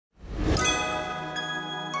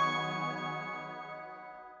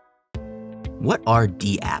What are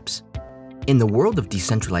DApps? In the world of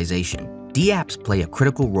decentralization, DApps play a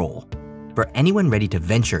critical role. For anyone ready to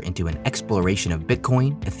venture into an exploration of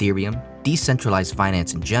Bitcoin, Ethereum, decentralized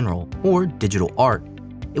finance in general, or digital art,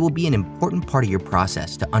 it will be an important part of your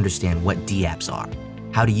process to understand what DApps are,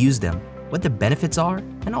 how to use them, what the benefits are,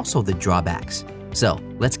 and also the drawbacks. So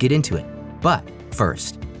let's get into it. But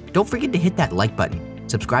first, don't forget to hit that like button,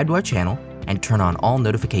 subscribe to our channel, and turn on all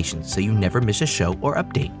notifications so you never miss a show or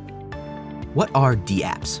update. What are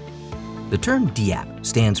DApps? The term DApp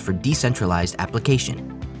stands for Decentralized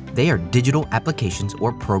Application. They are digital applications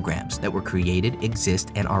or programs that were created,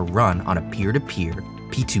 exist, and are run on a peer-to-peer,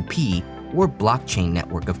 P2P, or blockchain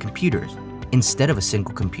network of computers instead of a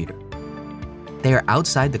single computer. They are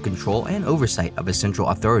outside the control and oversight of a central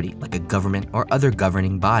authority like a government or other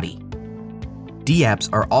governing body. DApps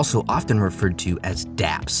are also often referred to as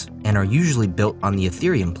DApps and are usually built on the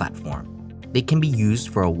Ethereum platform. They can be used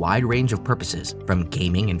for a wide range of purposes, from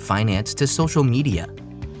gaming and finance to social media.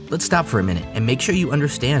 Let's stop for a minute and make sure you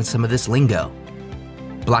understand some of this lingo.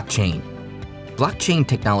 Blockchain. Blockchain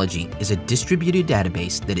technology is a distributed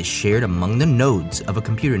database that is shared among the nodes of a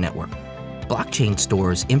computer network. Blockchain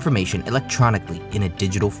stores information electronically in a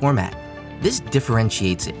digital format. This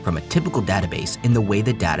differentiates it from a typical database in the way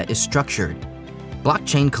the data is structured.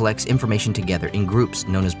 Blockchain collects information together in groups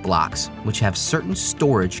known as blocks, which have certain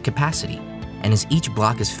storage capacity. And as each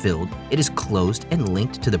block is filled, it is closed and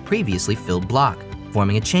linked to the previously filled block,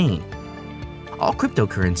 forming a chain. All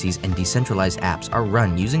cryptocurrencies and decentralized apps are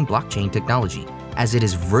run using blockchain technology, as it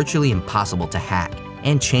is virtually impossible to hack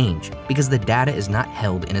and change because the data is not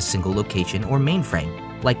held in a single location or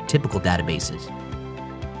mainframe, like typical databases.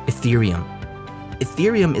 Ethereum.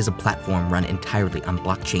 Ethereum is a platform run entirely on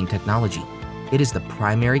blockchain technology. It is the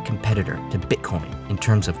primary competitor to Bitcoin in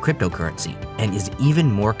terms of cryptocurrency and is even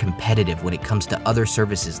more competitive when it comes to other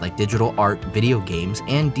services like digital art, video games,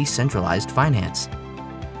 and decentralized finance.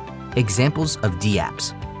 Examples of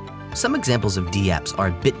DApps. Some examples of DApps are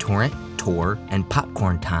BitTorrent, Tor, and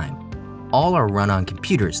Popcorn Time. All are run on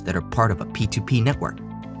computers that are part of a P2P network,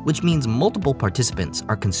 which means multiple participants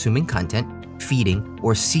are consuming content, feeding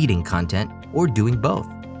or seeding content, or doing both.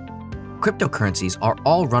 Cryptocurrencies are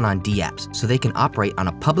all run on DApps so they can operate on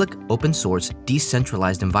a public, open-source,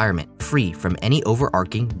 decentralized environment free from any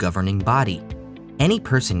overarching governing body. Any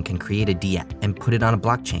person can create a DApp and put it on a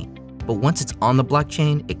blockchain, but once it's on the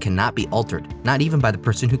blockchain, it cannot be altered, not even by the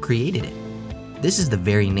person who created it. This is the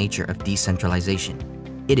very nature of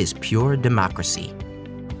decentralization. It is pure democracy.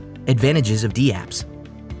 Advantages of DApps.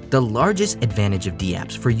 The largest advantage of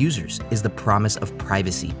DApps for users is the promise of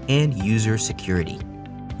privacy and user security.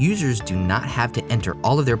 Users do not have to enter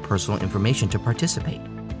all of their personal information to participate.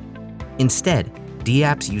 Instead,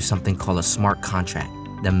 DApps use something called a smart contract,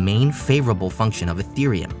 the main favorable function of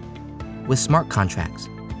Ethereum. With smart contracts,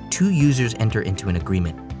 two users enter into an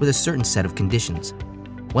agreement with a certain set of conditions.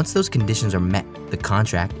 Once those conditions are met, the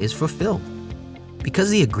contract is fulfilled. Because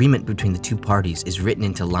the agreement between the two parties is written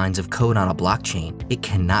into lines of code on a blockchain, it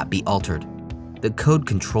cannot be altered. The code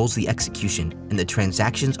controls the execution, and the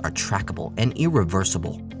transactions are trackable and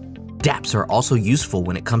irreversible. DApps are also useful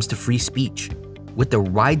when it comes to free speech. With the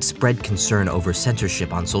widespread concern over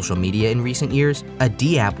censorship on social media in recent years, a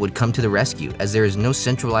DApp would come to the rescue as there is no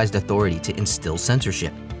centralized authority to instill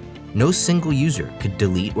censorship. No single user could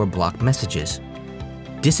delete or block messages.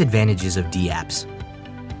 Disadvantages of DApps.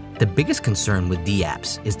 The biggest concern with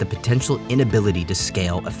DApps is the potential inability to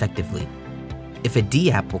scale effectively. If a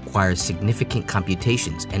DApp requires significant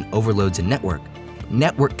computations and overloads a network,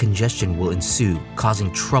 network congestion will ensue,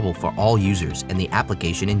 causing trouble for all users and the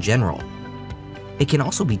application in general. It can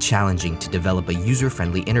also be challenging to develop a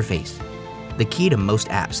user-friendly interface. The key to most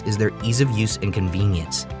apps is their ease of use and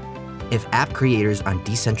convenience. If app creators on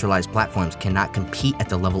decentralized platforms cannot compete at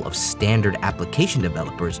the level of standard application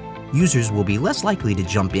developers, users will be less likely to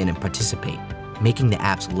jump in and participate, making the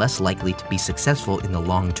apps less likely to be successful in the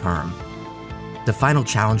long term. The final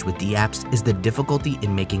challenge with DApps is the difficulty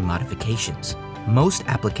in making modifications. Most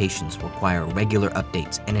applications require regular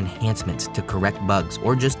updates and enhancements to correct bugs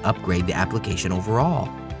or just upgrade the application overall.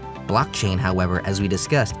 Blockchain, however, as we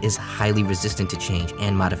discussed, is highly resistant to change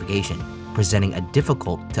and modification, presenting a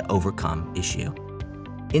difficult to overcome issue.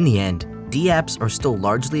 In the end, DApps are still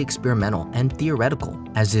largely experimental and theoretical,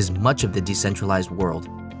 as is much of the decentralized world.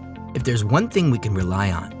 If there's one thing we can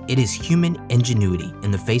rely on, it is human ingenuity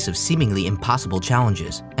in the face of seemingly impossible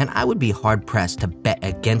challenges, and I would be hard-pressed to bet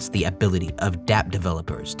against the ability of DApp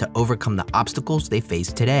developers to overcome the obstacles they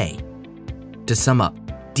face today. To sum up,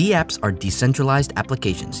 DApps are decentralized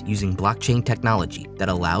applications using blockchain technology that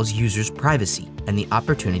allows users privacy and the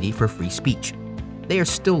opportunity for free speech. they are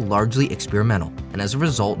still largely experimental and as a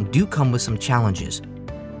result do come with some challenges.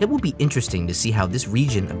 It will be interesting to see how this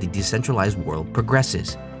region of the decentralized world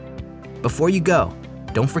progresses. Before you go,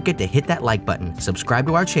 don't forget to hit that like button, subscribe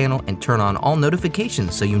to our channel, and turn on all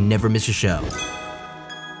notifications so you never miss a show.